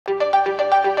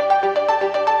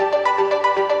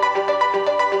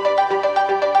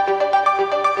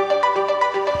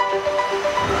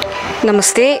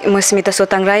नमस्ते, म स्मिता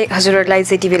सोताङ राई। हजुरहरूलाई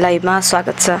जेटिभी लाइभमा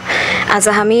स्वागत छ। आज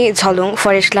हामी झलुङ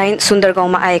फरेस्ट लाइन सुन्दर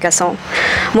गाउँमा आएका छौँ।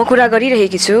 म कुरा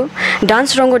गरिरहेकी छु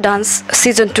डान्स रङ्गो डान्स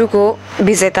सिजन 2 को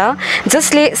विजेता,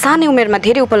 जसले सानै उमेरमा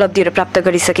धेरै उपलब्धिहरू प्राप्त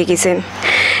गरिसकेकी छिन्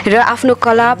र आफ्नो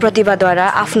कला प्रतिभाद्वारा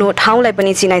आफ्नो ठाउँलाई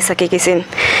पनि चिनाइसकेकी छिन्।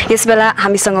 यसबेला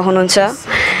हामीसँग हुनुहुन्छ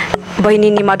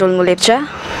बहिनी निमा डोल्मु लेप्चा।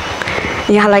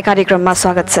 यहाँलाई कार्यक्रममा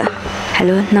स्वागत छ।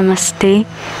 हेलो, नमस्ते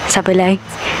सबैलाई।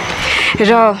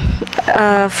 र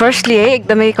फर्स्टली है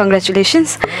एकदमै कङ्ग्रेचुलेसन्स।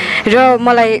 र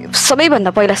मलाई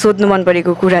सबैभन्दा पहिला सोध्नु मन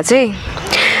परेको कुरा चाहिँ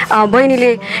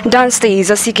बहिनीले डान्स त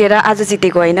हिजो सिकेर आज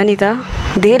जितेको होइन नि त,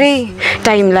 धेरै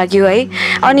टाइम लाग्यो है।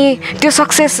 अनि त्यो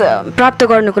सक्सेस प्राप्त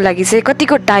गर्नुको लागि चाहिँ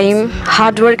कतिको टाइम,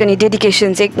 हार्डवर्क अनि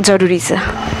डेडिकेसन चाहिँ जरुरी छ?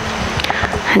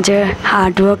 हजुर,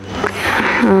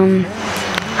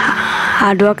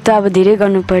 हार्डवर्क त अब धेरै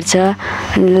गर्नुपर्छ।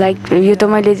 लाइक यो त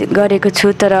मैले गरेको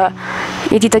छु, तर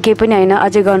यति त केही पनि होइन,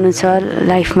 अझै गर्नु छ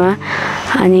लाइफमा।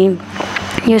 अनि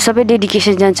यो सबै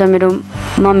डेडिकेसन जान्छ मेरो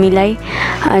मम्मीलाई।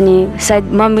 अनि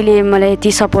सायद मम्मीले मलाई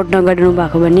यति सपोर्ट नगर्नु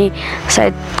भएको भने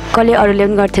सायद कसले अरूले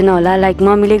पनि गर्थेन होला। लाइक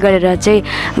मम्मीले गरेर चाहिँ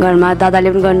घरमा दादाले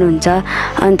पनि गर्नुहुन्छ।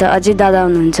 अन्त अझै दादा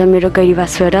हुनुहुन्छ मेरो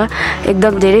गैरीवासबाट,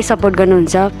 एकदम धेरै सपोर्ट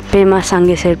गर्नुहुन्छ। पेमा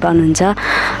साङ्गे शेर्पा हुनुहुन्छ।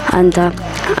 अन्त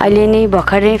अहिले नै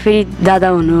भर्खरै फेरि दादा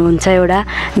हुनुहुन्छ एउटा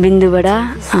बिन्दुबाट,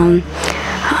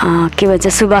 के भन्छ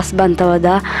सुभाष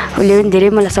बान्तवादा, उसले पनि धेरै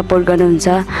मलाई सपोर्ट गर्नुहुन्छ।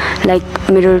 लाइक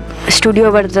मेरो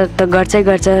स्टुडियोबाट त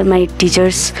गर्छ माई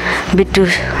टिचर्स बिट्टु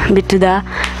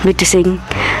सिंह।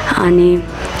 अनि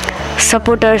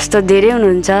सपोर्टर्स त धेरै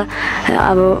हुनुहुन्छ।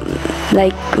 अब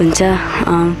लाइक हुन्छ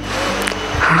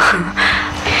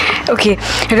ओके।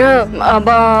 र अब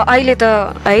अहिले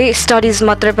त है स्टडिज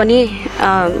मात्रै पनि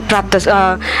प्राप्त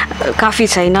काफी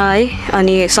छैन है,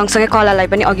 अनि सँगसँगै कलालाई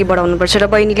पनि अघि बढाउनुपर्छ। र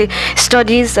बहिनीले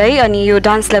स्टडिज है अनि यो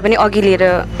डान्सलाई पनि अघि लिएर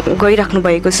गइराख्नु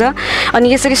भएको छ।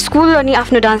 अनि यसरी स्कुल अनि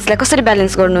आफ्नो डान्सलाई कसरी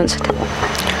ब्यालेन्स गर्नुहुन्छ?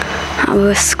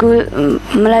 अब स्कुल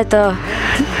मलाई त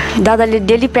दादाले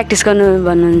डेली प्र्याक्टिस गर्नु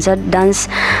भन्नुहुन्छ डान्स,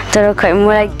 तर खै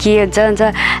मलाई के हुन्छ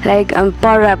लाइक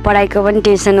पढाइको पनि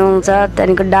टेन्सन आउँछ।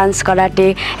 त्यहाँदेखिको डान्स कराटे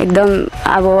एकदम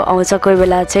अब आउँछ। कोही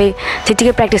बेला चाहिँ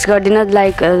त्यतिकै प्र्याक्टिस गर्दिनँ।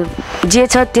 लाइक जे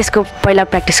छ त्यसको पहिला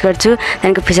प्र्याक्टिस गर्छु,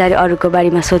 त्यहाँदेखिको पछाडि अरूको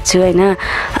बारेमा सोध्छु होइन।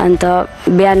 अन्त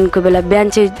बिहान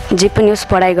चाहिँ जे पनि होस्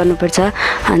पढाइ गर्नुपर्छ।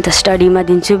 अन्त स्टडीमा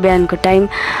दिन्छु बिहानको टाइम।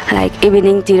 लाइक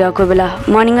इभिनिङतिर कोही बेला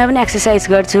मर्निङमा पनि एक्सर्साइज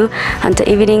गर्छु, अन्त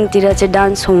इभिनिङतिर चाहिँ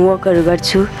डान्स होमवर्कहरू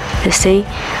गर्छु त्यस्तै।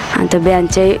 अन्त बिहान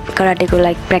चाहिँ कराटेको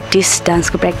लाइक प्र्याक्टिस,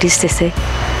 डान्सको प्र्याक्टिस त्यस्तै।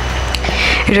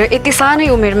 र यति सानै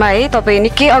उमेरमा है तपाईँ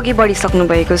निकै अघि बढिसक्नु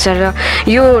भएको छ। र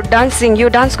यो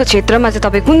डान्सको क्षेत्रमा चाहिँ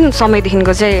तपाईँ कुन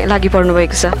समयदेखिको चाहिँ लागि पर्नु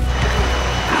भएको छ?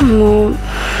 म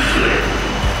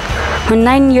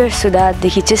 9 इयर्स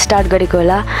हुँदादेखि चाहिँ स्टार्ट गरेको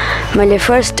होला। मैले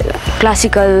फर्स्ट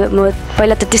क्लासिकल, म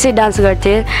पहिला त त्यसै डान्स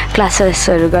गर्थेँ,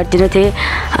 क्लासेसहरू गर्दिनँ थिएँ।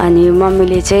 अनि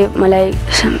मम्मीले चाहिँ मलाई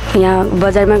यहाँ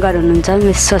बजारमै गराउनुहुन्छ,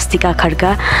 मिस स्वस्तिका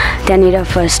खड्का, त्यहाँनिर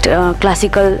फर्स्ट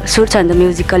क्लासिकल सुर छ अन्त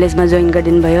म्युजिक कलेजमा जोइन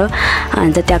गरिदिनु भयो।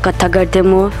 अन्त त्यहाँ कथक गर्थेँ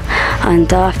म।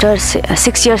 अन्त आफ्टर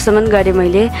 6 इयर्ससम्म गरेँ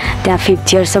मैले, त्यहाँ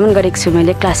 5th इयरसम्म गरेको छु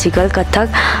मैले क्लासिकल कथक।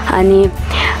 अनि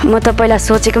म त पहिला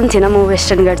सोचेको पनि थिएन म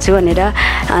वेस्टर्न गर्छु भनेर।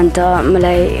 अन्त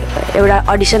मलाई एउटा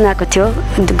अडिसन आएको थियो,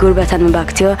 गुरबथानमा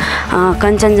भएको थियो।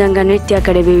 कञ्चनजङ्घा नृत्य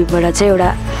एकाडेमीबाट चाहिँ एउटा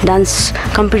डान्स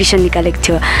कम्पिटिसन निकालेको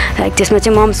थियो। लाइक त्यसमा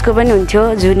चाहिँ मम्सको पनि हुन्थ्यो,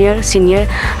 जुनियर सिनियर,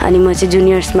 अनि म चाहिँ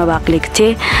जुनियर्समा भाग लिएको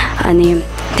थिएँ। अनि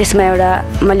त्यसमा एउटा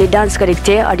मैले डान्स गरेको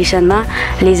थिएँ अडिसनमा,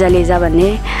 लेजा भन्ने।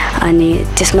 अनि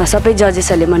त्यसमा सबै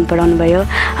जजेसहरूले मन पराउनु भयो।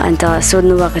 अन्त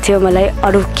सोध्नु भएको थियो मलाई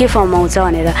अरू के फर्म आउँछ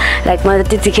भनेर। लाइक मलाई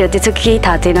त्यतिखेर त्यस्तो केही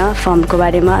थाहा थिएन फर्मको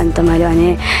बारेमा। अन्त मैले भने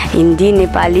हिन्दी,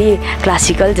 नेपाली,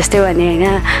 क्लासिकल त्यस्तै भने होइन।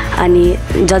 अनि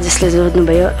जजेसले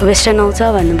सोध्नुभयो वेस्टर्न आउँछ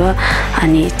भन्नुभयो।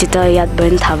 अनि त्यो त याद भयो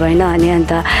नि, थाहा भएन। अनि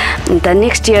अन्त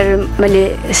नेक्स्ट इयर मैले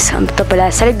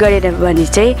तपाईँलाई सेलेक्ट गरेर भने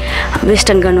चाहिँ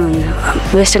वेस्टर्न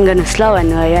गर्नुहोस् ल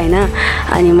भन्नुभयो होइन।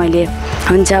 अनि मैले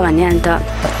हुन्छ भने अन्त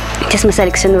त्यसमा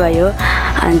सेलेक्सन भयो।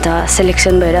 अन्त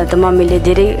सेलेक्सन भएर अन्त मम्मीले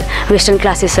धेरै वेस्टर्न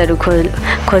क्लासेसहरू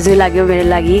खोज्नु लाग्यो मेरो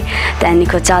लागि।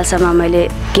 त्यहाँदेखिको चाल्सामा मैले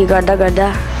के गर्दा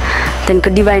त्यहाँदेखिको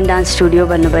डिभाइन डान्स स्टुडियो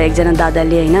भन्नुभयो एकजना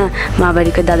दादाले होइन,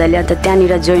 माहाबारीको दादाले। अन्त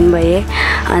त्यहाँनिर जोइन भएँ।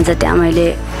 अन्त त्यहाँ मैले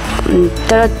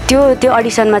तर त्यो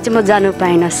अडिसनमा चाहिँ म जानु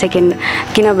पाइनँ सेकेन्ड,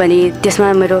 किनभने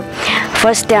त्यसमा मेरो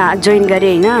फर्स्ट त्यहाँ जोइन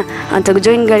गरेँ होइन अन्त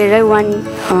जोइन गरेर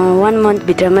वान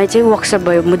मन्थभित्रमै चाहिँ वर्कसप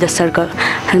भयो मुदस्सरको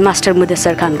मास्टर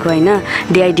मुदस्सर खानको होइन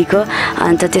डिआइडीको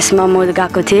अन्त त्यसमा म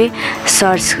गएको थिएँ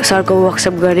सरको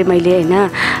वर्कसप गरेँ मैले होइन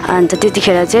अन्त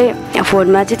त्यतिखेर चाहिँ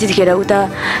फोनमा चाहिँ त्यतिखेर उता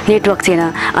नेटवर्क थिएन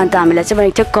अन्त हामीलाई चाहिँ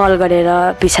भनेको थियो कल गरेर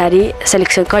पछाडि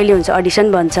सेलेक्सन कहिले हुन्छ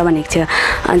अडिसन भन्छ भनेको थियो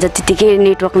अन्त त्यतिकै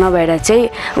नेटवर्क नभएर चाहिँ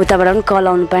उताबाट पनि कल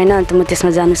आउनु पाएन अन्त म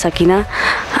त्यसमा जानु सकिनँ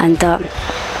अन्त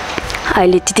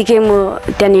अहिले त्यतिकै म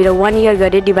त्यहाँनिर 1 इयर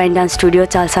गरेँ डिभाइन डान्स स्टुडियो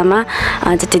चाल्सामा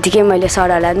अन्त त्यतिकै मैले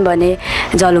सरहरूलाई पनि भने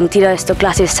झलुङतिर यस्तो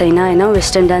क्लासेस छैन होइन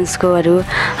वेस्टर्न डान्सकोहरू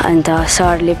अन्त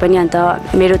सरले पनि अन्त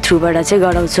मेरो थ्रुबाट चाहिँ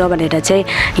गराउँछु भनेर चाहिँ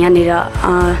यहाँनिर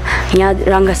यहाँ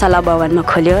रङ्गशाला भवनमा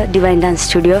खोल्यो डिभाइन डान्स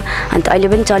स्टुडियो अन्त अहिले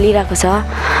पनि चलिरहेको छ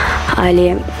अहिले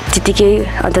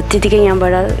त्यतिकै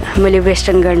यहाँबाट मैले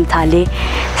वेस्टर्न गर्न थालेँ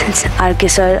आरके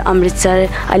सर अमृत सर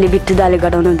अहिले बिट्टु दाले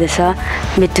गराउनु हुँदैछ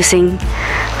बिट्टु सिंह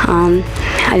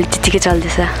अहिले त्यतिकै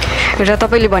चल्दैछ र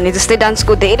तपाईँले भने जस्तै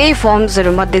डान्सको धेरै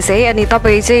फर्म्सहरू मध्ये चाहिँ अनि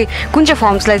तपाईँ चाहिँ कुन चाहिँ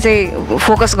फर्म्सलाई चाहिँ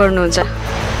फोकस गर्नुहुन्छ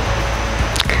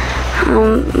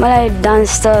मलाई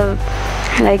डान्स त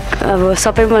लाइक अब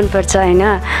सबै मनपर्छ होइन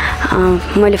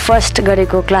मैले फर्स्ट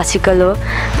गरेको क्लासिकल हो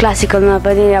क्लासिकलमा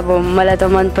पनि अब मलाई त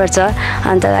मनपर्छ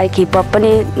अन्त लाइक हिपहप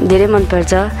पनि धेरै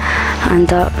मनपर्छ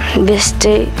अन्त बेस्ट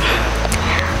चाहिँ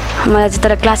मलाई चाहिँ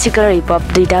तर क्लासिकल र हिपहप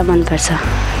दुईवटा मनपर्छ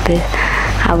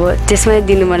अब त्यसमै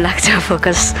दिनु मन लाग्छ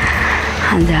फोकस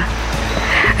अन्त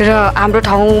र हाम्रो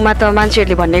ठाउँमा त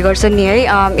मान्छेहरूले भन्ने गर्छन् नि है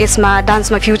यसमा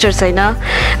डान्समा फ्युचर छैन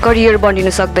करियर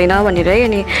बनिनु सक्दैन भनेर है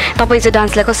अनि तपाईँ चाहिँ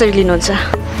डान्सलाई कसरी लिनुहुन्छ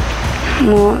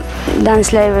म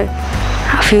डान्सलाई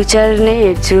फ्युचर नै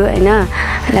हेर्छु होइन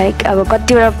लाइक अब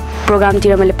कतिवटा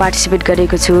प्रोग्रामतिर मैले पार्टिसिपेट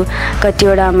गरेको छु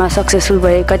कतिवटामा सक्सेसफुल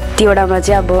भएँ कतिवटामा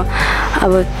चाहिँ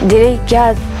अब धेरै क्या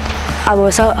अब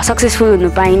सक्सेसफुल हुनु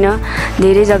पाइनँ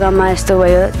धेरै जग्गामा यस्तो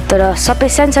भयो तर सबै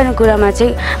सानो कुरामा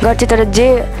चाहिँ गर्थेँ तर जे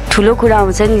ठुलो कुरा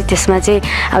आउँछ नि त्यसमा चाहिँ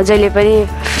अब जहिले पनि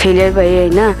फेलियर भयो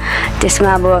होइन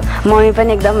त्यसमा अब मम्मी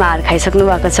पनि एकदम हार खाइसक्नु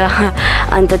भएको छ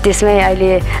अन्त त्यसमै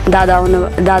अहिले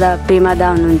दादा पेमा दा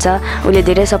हुनुहुन्छ उसले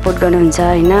धेरै सपोर्ट गर्नुहुन्छ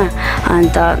होइन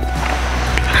अन्त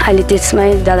अहिले त्यसमै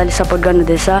दादाले सपोर्ट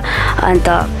गर्नुहुँदैछ अन्त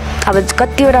अब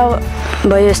कतिवटा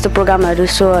भयो यस्तो प्रोग्रामहरू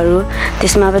सोहरू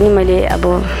त्यसमा पनि मैले अब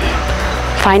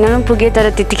फाइनलमा पुगेँ तर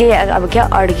त्यतिकै अब क्या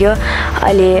अड्क्यो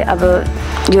अहिले अब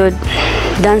यो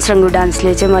डान्स रङ्गु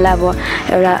डान्सले चाहिँ मलाई अब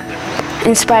एउटा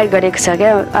इन्सपायर गरेको छ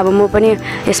क्या अब म पनि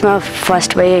यसमा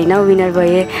फर्स्ट भएँ होइन विनर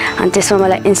भएँ अनि त्यसमा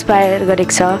मलाई इन्सपायर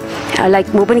गरेको छ लाइक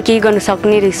म पनि केही गर्नु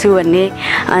सक्ने रहेछु भन्ने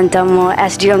अन्त म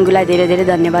एसडी रङ्गुलाई धेरै धेरै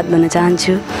धन्यवाद भन्न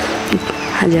चाहन्छु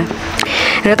हजुर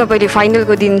र तपाईँले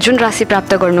फाइनलको दिन जुन राशि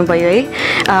प्राप्त गर्नुभयो है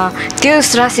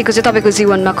त्यस राशिको चाहिँ तपाईँको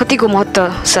जीवनमा कतिको महत्त्व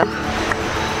छ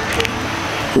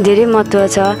धेरै महत्त्व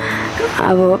छ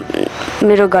अब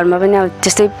मेरो घरमा पनि अब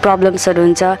त्यस्तै प्रब्लम्सहरू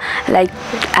हुन्छ लाइक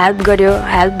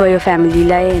हेल्प भयो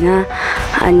फ्यामिलीलाई होइन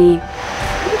अनि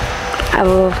अब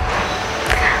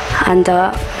अन्त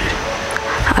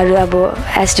अरू अब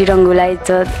एसडी रङ्गुलाई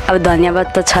त अब धन्यवाद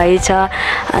त छ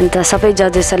अन्त सबै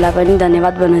जजेसहरूलाई पनि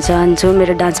धन्यवाद भन्न चाहन्छु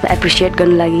मेरो डान्समा एप्रिसिएट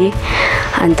गर्नु लागि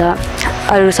अन्त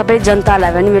अरू सबै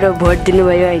जनतालाई पनि मेरो भोट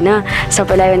दिनुभयो होइन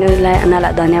सबैलाई पनि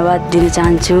उनीहरूलाई धन्यवाद दिन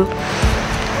चाहन्छु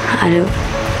अरू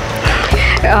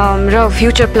र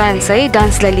फ्युचर प्लान्स है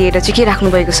डान्सलाई लिएर चाहिँ के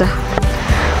राख्नुभएको छ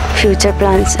फ्युचर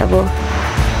प्लान्स अब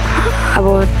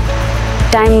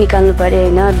टाइम निकाल्नु पऱ्यो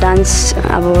होइन डान्स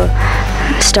अब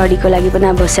स्टडीको लागि पनि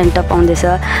अब सेन्टअप आउँदैछ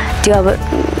त्यो अब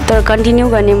तर कन्टिन्यू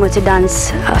गर्ने म चाहिँ डान्स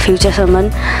फ्युचरसम्म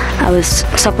अब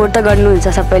सपोर्ट त गर्नुहुन्छ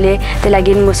सबैले त्यही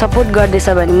लागि म सपोर्ट गर्दैछ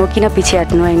भने म किन पछि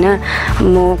हट्नु होइन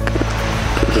म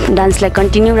डान्सलाई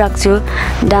कन्टिन्यू राख्छु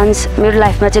डान्स मेरो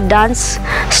लाइफमा चाहिँ डान्स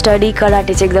स्टडी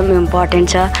कराटे चाहिँ एकदम इम्पोर्टेन्ट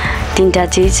छ तीनटा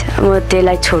चिज म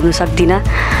त्यसलाई छोड्नु सक्दिनँ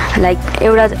लाइक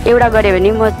एउटा गऱ्यो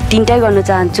भने म तीनटै गर्नु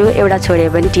चाहन्छु एउटा छोड्यो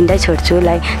भने तीनटै छोड्छु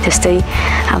लाइक त्यस्तै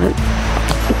अब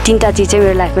तीनटा चिज चाहिँ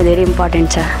मेरो लाइफमा धेरै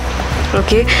इम्पोर्टेन्ट छ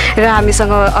ओके र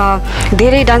हामीसँग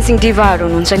धेरै डान्सिङ डिभाहरू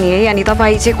हुनुहुन्छ नि है अनि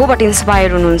तपाईँ चाहिँ कोबाट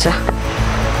इन्सपायर हुनुहुन्छ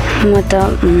म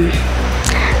त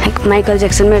माइकल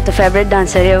ज्याक्सन मेरो त फेभरेट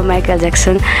डान्सरै हो माइकल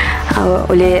ज्याक्सन अब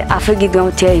उसले आफै गीत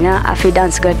गाउँथ्यो होइन आफै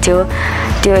डान्स गर्थ्यो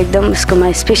त्यो एकदम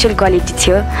उसकोमा स्पेसल क्वालिटी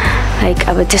थियो लाइक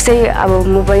अब त्यस्तै अब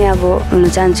म पनि अब हुन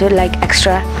चाहन्छु लाइक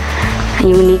एक्स्ट्रा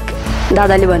युनिक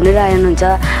दादाले भनिरहनुहुन्छ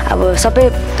अब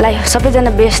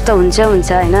सबैजना बेस्ट त हुन्छ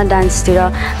होइन डान्सतिर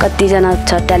कतिजना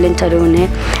छ ट्यालेन्टहरू हुने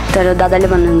तर दादाले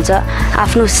भन्नुहुन्छ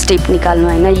आफ्नो स्टेप निकाल्नु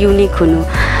होइन युनिक हुनु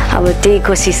अब त्यही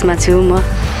कोसिसमा छु म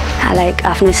लाइक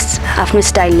आफ्नो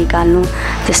स्टाइल निकाल्नु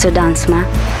त्यस्तो डान्समा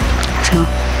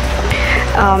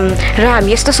र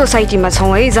हामी यस्तो सोसाइटीमा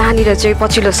छौँ है जहाँनिर चाहिँ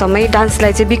पछिल्लो समय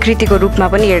डान्सलाई चाहिँ विकृतिको रूपमा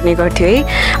पनि हेर्ने गर्थ्यो है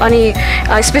अनि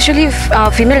स्पेसली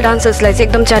फिमेल डान्सर्सलाई चाहिँ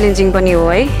एकदम च्यालेन्जिङ पनि हो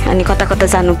है अनि कता कता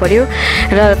जानु पर्यो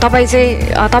र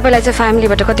तपाईँलाई चाहिँ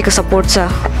फ्यामिलीबाट कतिको सपोर्ट छ?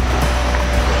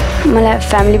 मलाई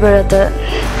फ्यामिलीबाट त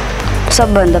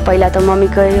सबभन्दा पहिला त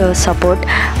मम्मीकै हो सपोर्ट।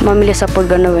 मम्मीले सपोर्ट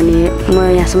गर्नु भने म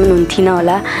यहाँसम्म हुन्थिनँ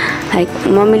होला। लाइक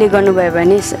मम्मीले गर्नुभयो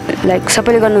भने लाइक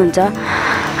सबैले गर्नुहुन्छ।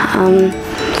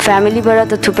 फ्यामिलीबाट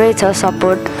त थुप्रै छ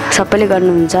सपोर्ट, सबैले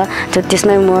गर्नुहुन्छ,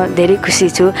 त्यसमै म धेरै खुसी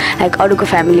छु। लाइक अरूको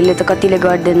फ्यामिलीले त कतिले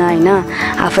गर्दैन होइन,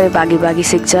 आफै भागी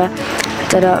सिक्छ।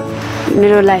 तर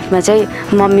मेरो लाइफमा चाहिँ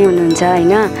मम्मी हुनुहुन्छ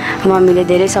होइन, मम्मीले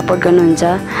धेरै सपोर्ट गर्नुहुन्छ।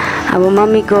 अब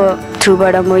मम्मीको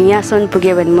थ्रुबाट म यहाँसम्म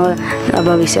पुगेँ भने म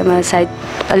भविष्यमा सायद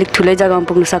अलिक ठुलै जग्गामा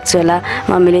पुग्न सक्छु होला,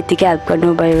 मम्मीले यतिकै हेल्प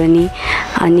गर्नुभयो भने।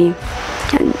 अनि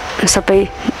सबै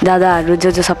दादाहरू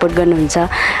जो सपोर्ट गर्नुहुन्छ,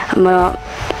 म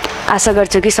आशा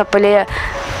गर्छु कि सबैले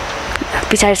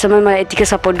पछाडिसम्म मलाई यतिकै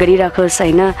सपोर्ट गरिराखोस्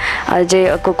होइन। अझै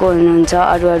को हुनुहुन्छ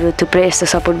अरू थुप्रै यस्तो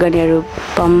सपोर्ट गर्नेहरू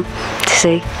पाऊँ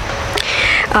त्यसै।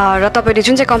 र तपाईँले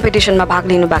जुन चाहिँ कम्पिटिसनमा भाग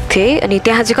लिनुभएको थिए अनि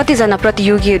त्यहाँ चाहिँ कतिजना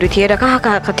प्रतियोगीहरू थिए र कहाँ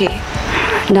थिए?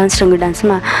 रङ्गु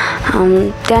डान्समा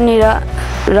त्यहाँनिर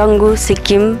रङ्गु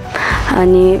सिक्किम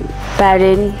अनि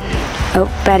प्यारेन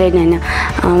होइन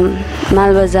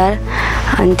मालबजार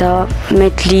अन्त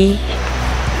मेटली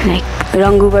लाइक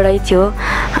रङ्गुबाटै थियो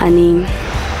अनि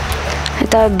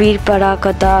यता वीरपाडा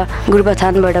कता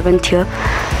गुरबथानबाट पनि थियो।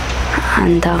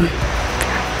 अन्त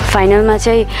फाइनलमा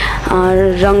चाहिँ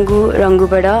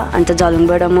रङ्गुबाट अन्त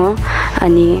झलुङबाट म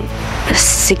अनि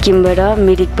सिक्किमबाट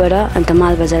मिरिकबाट अन्त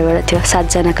मालबजारबाट थियो।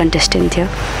 7 जना कन्टेस्टेन्ट थियो।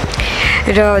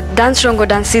 र डान्स रङ्गो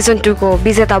डान्स सिजन 2 को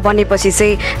विजेता बनेपछि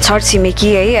चाहिँ छरछिमेकी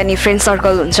है अनि फ्रेन्ड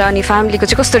सर्कल हुन्छ अनि फ्यामिलीको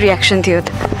चाहिँ कस्तो रियाक्सन थियो?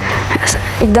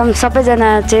 एकदम सबैजना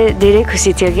चाहिँ धेरै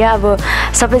खुसी थियो क्या। अब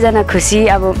सबैजना खुसी,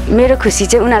 अब मेरो खुसी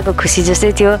चाहिँ उनीहरूको खुसी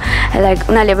जस्तै थियो। लाइक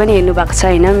उनीहरूले पनि हेर्नु भएको छ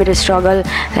होइन मेरो स्ट्रगल।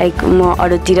 लाइक म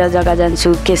अरूतिर जग्गा जान्छु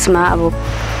केसमा, अब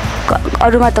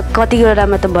अरूमा त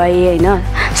कतिवटामा त भएँ होइन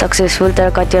सक्सेसफुल, तर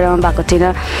कतिवटामा भएको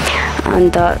थिइनँ।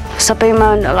 अन्त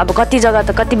सबैमा अब कति जग्गा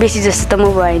त कति बेसी जस्तो त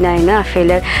म भएन होइन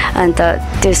फेलियर। अन्त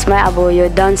त्यसमा अब यो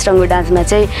डान्स रङ्गो डान्समा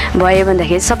चाहिँ भयो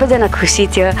भन्दाखेरि सबैजना खुसी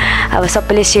थियो। अब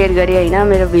सबैले सेयर गरे होइन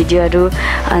मेरो भिडियोहरू।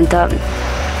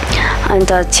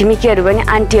 अन्त छिमेकीहरू पनि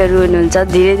आन्टीहरू हुनुहुन्छ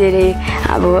धेरै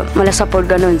अब मलाई सपोर्ट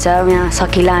गर्नुहुन्छ। यहाँ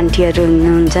सकिला आन्टीहरू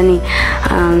हुनुहुन्छ नि,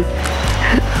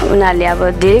 उनीहरूले अब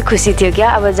धेरै खुसी थियो क्या।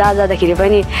 अब जहाँ जाँदाखेरि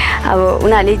पनि अब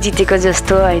उनीहरूले जितेको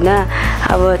जस्तो होइन।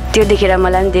 अब त्यो देखेर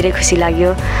मलाई पनि धेरै खुसी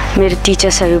लाग्यो। मेरो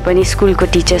टिचर्सहरू पनि स्कुलको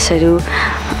टिचर्सहरू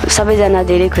सबैजना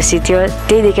धेरै खुसी थियो।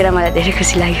 त्यही देखेर मलाई धेरै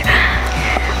खुसी लाग्यो।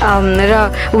 र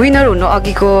विनर हुनु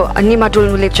अघिको निमा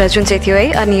डोल्नु लेप्चा जुन चाहिँ थियो है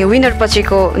अनि विनर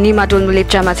पछिको निमा डोल्नु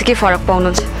लेप्चामा चाहिँ के फरक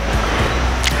पाउनुहुन्छ?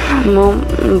 म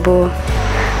अब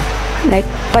लाइक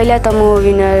पहिला त म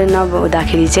विनर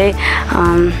नहुँदाखेरि चाहिँ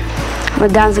म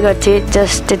डान्स गर्थेँ,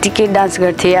 जस्ट त्यतिकै डान्स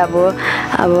गर्थेँ। अब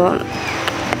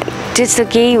त्यस्तो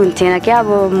केही हुन्थेन क्या।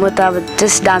 अब म त अब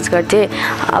जस्ट डान्स गर्थेँ,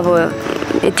 अब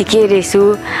यतिकै रहेछु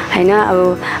होइन।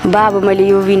 अब मैले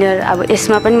यो विनर अब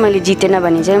यसमा पनि मैले जितेन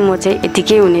भने चाहिँ म चाहिँ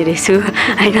यतिकै हुने रहेछु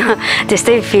होइन,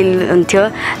 त्यस्तै फिल हुन्थ्यो।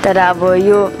 तर अब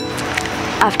यो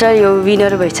आफ्टर यो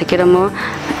विनर भइसकेर म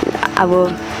अब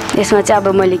यसमा चाहिँ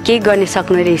अब मैले केही गर्न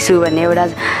सक्ने रहेछु भन्ने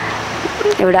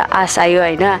एउटा आश आयो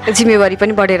होइन। जिम्मेवारी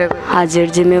पनि बढेर गयो। हजुर,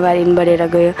 जिम्मेवारी पनि बढेर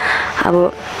गयो। अब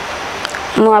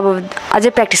म अझै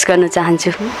प्र्याक्टिस गर्न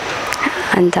चाहन्छु।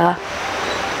 अन्त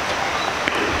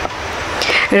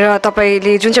र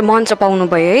तपाईँले जुन चाहिँ मञ्च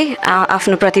पाउनुभयो है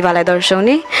आफ्नो प्रतिभालाई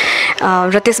दर्शाउने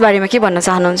र त्यसबारेमा के भन्न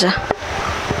चाहनुहुन्छ?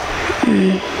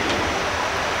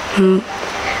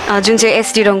 जुन चाहिँ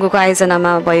एसडी रङ्गोको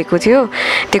आयोजनामा भएको थियो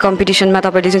त्यो कम्पिटिसनमा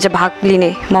तपाईँले जुन चाहिँ भाग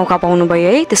लिने मौका पाउनुभयो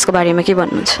है त्यसको बारेमा के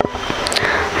भन्नुहुन्छ?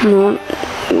 म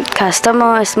खास त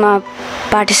म यसमा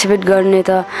पार्टिसिपेट गर्ने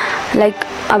त लाइक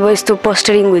अब यस्तो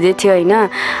पोस्टरिङ हुँदै थियो होइन।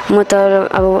 म त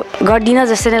अब गर्दिनँ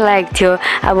जस्तै नै लागेको थियो।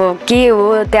 अब के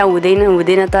हो त्यहाँ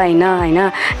हुँदैन त होइन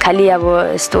खालि अब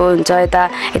यस्तो हुन्छ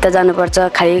यता जानुपर्छ,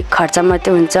 खालि खर्च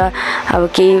मात्रै हुन्छ, अब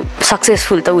केही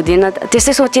सक्सेसफुल त हुँदैन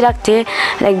त्यस्तै सोचिरहेको थिएँ।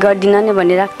 लाइक गर्दिनँ नै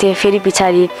भनिरहेको थिएँ। फेरि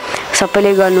पछाडि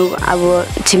सबैले गर्नु, अब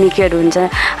छिमेकीहरू हुन्छ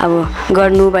अब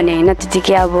गर्नु भने होइन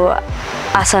त्यतिकै अब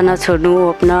आशा नछोड्नु,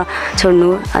 होप नछोड्नु।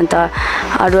 अन्त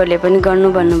अरूहरूले पनि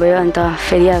गर्नु भन्नुभयो। अन्त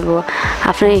फेरि अब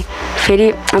आफ्नै फेरि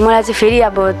मलाई चाहिँ फेरि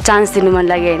अब चान्स दिनु मन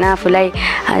लाग्यो होइन आफूलाई।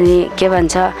 अनि के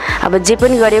भन्छ अब जे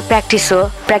पनि गऱ्यो प्र्याक्टिस हो,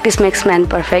 प्र्याक्टिस मेक्स म्यान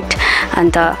पर्फेक्ट।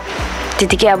 अन्त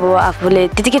त्यतिकै अब आफूले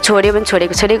त्यतिकै छोड्यो भने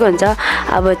छोडेको हुन्छ।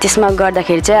 अब त्यसमा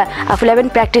गर्दाखेरि चाहिँ आफूलाई पनि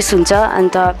प्र्याक्टिस हुन्छ।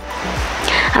 अन्त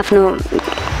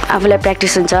आफूलाई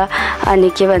प्र्याक्टिस हुन्छ। अनि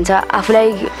के भन्छ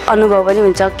आफूलाई अनुभव पनि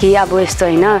हुन्छ कि अब यस्तो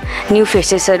होइन न्यू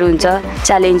फेसेसहरू हुन्छ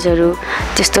च्यालेन्जहरू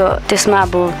त्यस्तो त्यसमा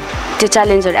अब त्यो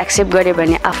च्यालेन्जहरू एक्सेप्ट गऱ्यो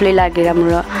भने आफूलाई लागि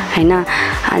राम्रो होइन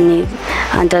अनि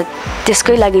अन्त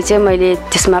त्यसकै लागि चाहिँ मैले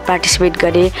त्यसमा पार्टिसिपेट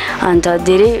गरेँ अन्त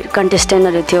धेरै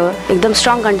कन्टेस्टेन्टहरू थियो एकदम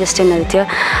स्ट्रङ कन्टेस्टेन्टहरू थियो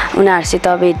उनीहरूसित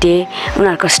भेटेँ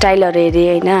उनीहरूको स्टाइलहरू हेरेँ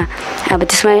होइन अब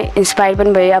त्यसमा इन्सपायर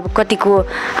पनि भएँ अब कतिको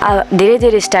धेरै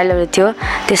धेरै स्टाइलहरू थियो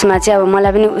त्यसमा चाहिँ अब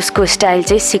मलाई पनि उसको स्टाइल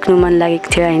चाहिँ सिक्नु मन लागेको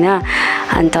थियो होइन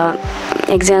अन्त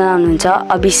एकजना हुनुहुन्छ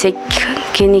अभिषेक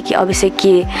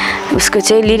के उसको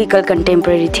चाहिँ लिरिकल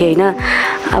कन्टेम्पोरेरी थियो होइन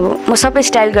अब म सबै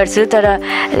स्टाइल गर्छु तर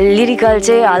लिरिकल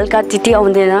चाहिँ हल्का त्यति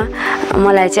आउँदैन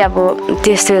मलाई चाहिँ अब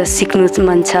त्यस्तो सिक्नु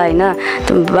मन छ होइन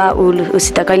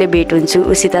उसित कहिले भेट हुन्छु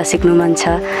उसित सिक्नु मन छ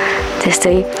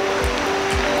त्यस्तै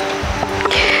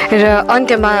र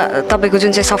अन्त्यमा तपाईँको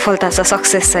जुन चाहिँ सफलता छ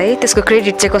सक्सेस छ है त्यसको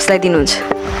क्रेडिट चाहिँ कसलाई दिनुहुन्छ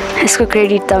यसको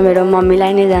क्रेडिट त मेरो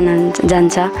मम्मीलाई नै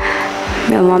जान्छ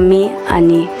मेरो मम्मी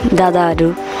अनि दादाहरू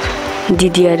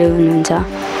दिदीहरू हुनुहुन्छ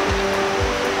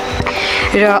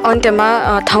र अन्त्यमा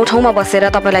ठाउँमा बसेर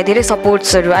तपाईँलाई धेरै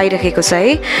सपोर्ट्सहरू आइरहेको छ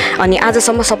है अनि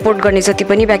आजसम्म सपोर्ट गर्ने जति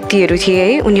पनि व्यक्तिहरू थिए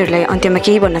है उनीहरूलाई अन्त्यमा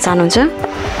केही भन्न चाहनुहुन्छ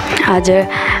हजुर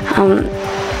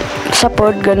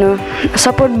सपोर्ट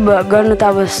गर्नु त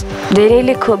अब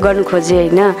धेरैले गर्नु खोजे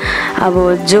होइन अब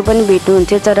जो पनि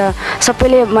भेट्नुहुन्थ्यो तर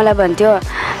सबैले मलाई भन्थ्यो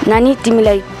नानी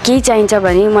तिमीलाई केही चाहिन्छ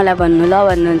भने मलाई भन्नु ल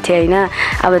भन्नुहुन्थ्यो होइन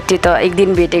अब त्यो त एक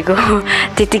दिन भेटेको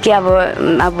त्यतिकै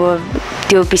अब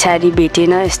त्यो पछाडि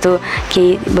भेटेन यस्तो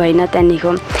केही भएन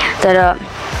त्यहाँदेखिको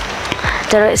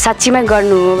तर साँच्चीमै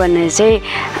गर्नु हो भने चाहिँ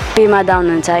पेमा दा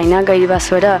हुनुहुन्छ होइन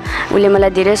गैरीबासबाट उसले मलाई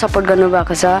धेरै सपोर्ट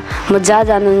गर्नुभएको छ म जहाँ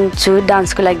जानुहुन्छ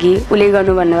डान्सको लागि उसले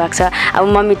गर्नु भन्नुभएको छ अब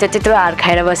मम्मी त त्यत्रो हार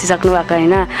खाएर बसिसक्नु भएको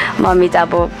होइन मम्मी त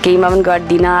अब केहीमा पनि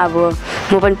गर्दिनँ अब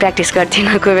म पनि प्र्याक्टिस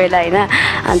गर्दिनँ कोही बेला होइन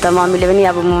अन्त मम्मीले पनि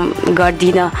अब म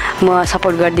गर्दिनँ म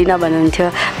सपोर्ट गर्दिनँ भन्नुहुन्थ्यो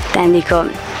त्यहाँदेखिको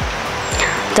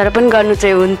तर पनि गर्नु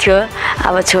चाहिँ हुन्थ्यो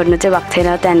अब छोड्नु चाहिँ भएको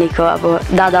थिएन त्यहाँदेखिको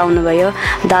अब दादा आउनुभयो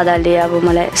दादाले अब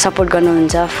मलाई सपोर्ट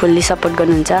गर्नुहुन्छ फुल्ली सपोर्ट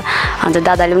गर्नुहुन्छ अन्त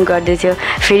दादाले पनि गर्दै थियो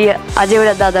फेरि अझै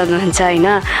एउटा दादा हुनुहुन्छ होइन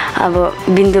अब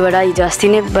बिन्दुबाट हिजो अस्ति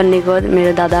नै बनिएको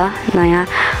मेरो दादा नयाँ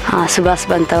सुभाष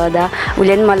बन्तवादा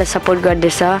उसले पनि मलाई सपोर्ट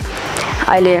गर्दैछ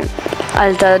अहिले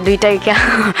त दुइटै क्या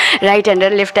राइट ह्यान्ड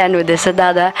र लेफ्ट ह्यान्ड हुँदैछ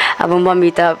दादा अब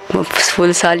मम्मी त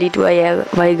फुल सलिड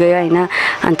भइगयो होइन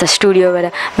अन्त स्टुडियोबाट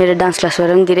मेरो डान्स क्लासबाट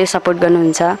पनि धेरै सपोर्ट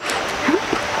गर्नुहुन्छ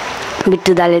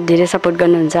बिट्टु दाले धेरै सपोर्ट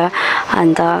गर्नुहुन्छ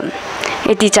अन्त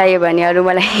यति चाहियो भने अरू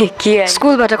मलाई के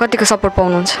स्कुलबाट कतिको सपोर्ट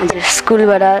पाउनुहुन्छ हजुर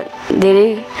स्कुलबाट धेरै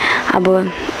अब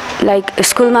लाइक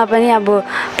स्कुलमा पनि अब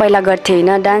पहिला गर्थेँ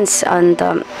होइन डान्स अन्त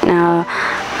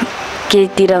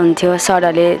केतिर हुन्थ्यो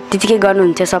सरहरूले त्यतिकै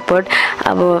गर्नुहुन्थ्यो सपोर्ट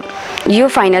अब यो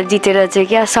फाइनल जितेर चाहिँ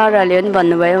क्या सरहरूले पनि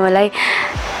भन्नुभयो मलाई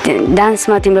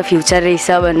डान्समा तिम्रो फ्युचर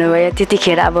रहेछ भन्नुभयो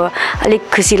त्यतिखेर अब अलिक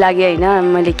खुसी लाग्यो होइन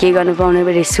मैले के गर्नु पाउने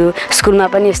रहेछु स्कुलमा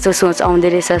पनि यस्तो सोच आउँदै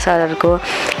रहेछ सरहरूको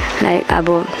लाइक अब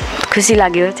खुसी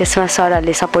लाग्यो त्यसमा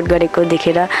सरहरूले सपोर्ट गरेको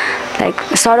देखेर लाइक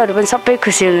सरहरू पनि सबै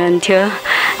खुसी हुनुहुन्थ्यो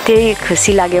त्यही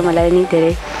खुसी लाग्यो मलाई नि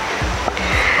धेरै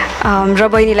र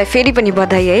बहिनीलाई फेरि पनि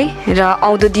बधाई है र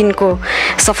आउँदो दिनको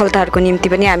सफलताहरूको निम्ति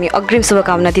पनि हामी अग्रिम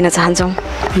शुभकामना दिन चाहन्छौँ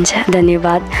हुन्छ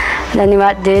धन्यवाद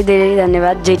धेरै धेरै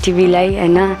धन्यवाद जेटिभीलाई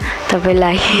होइन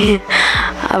तपाईँलाई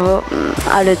अब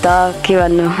अरू त के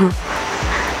भन्नु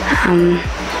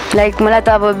लाइक मलाई त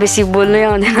अब बेसी बोल्नै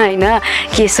आउँदैन होइन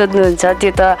के सोध्नुहुन्छ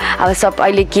त्यो त अब सब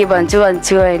अहिले के भन्छु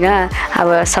होइन अब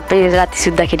सबै राति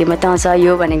सुत्दाखेरि मात्रै आउँछ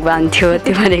यो भनेको भन्थ्यो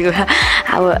त्यो भनेको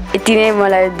अब यति नै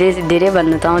मलाई धेरै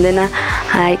भन्नु त आउँदैन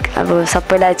लाइक अब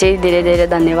सबैलाई चाहिँ धेरै धेरै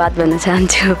धन्यवाद भन्न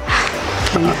चाहन्छु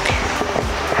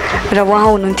र उहाँ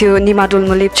हुनुहुन्थ्यो निमा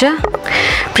डोल्मो लेप्चा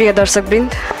प्रिय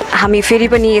दर्शकवृन्द हामी फेरि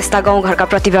पनि यस्ता गाउँघरका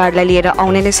प्रतिभाहरूलाई लिएर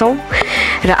आउने नै छौँ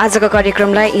र आजको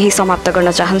कार्यक्रमलाई यही समाप्त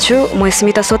गर्न चाहन्छु म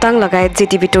स्मिता सोताङ लगायत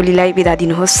जेटिभी टोलीलाई बिदा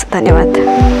दिनुहोस्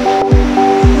धन्यवाद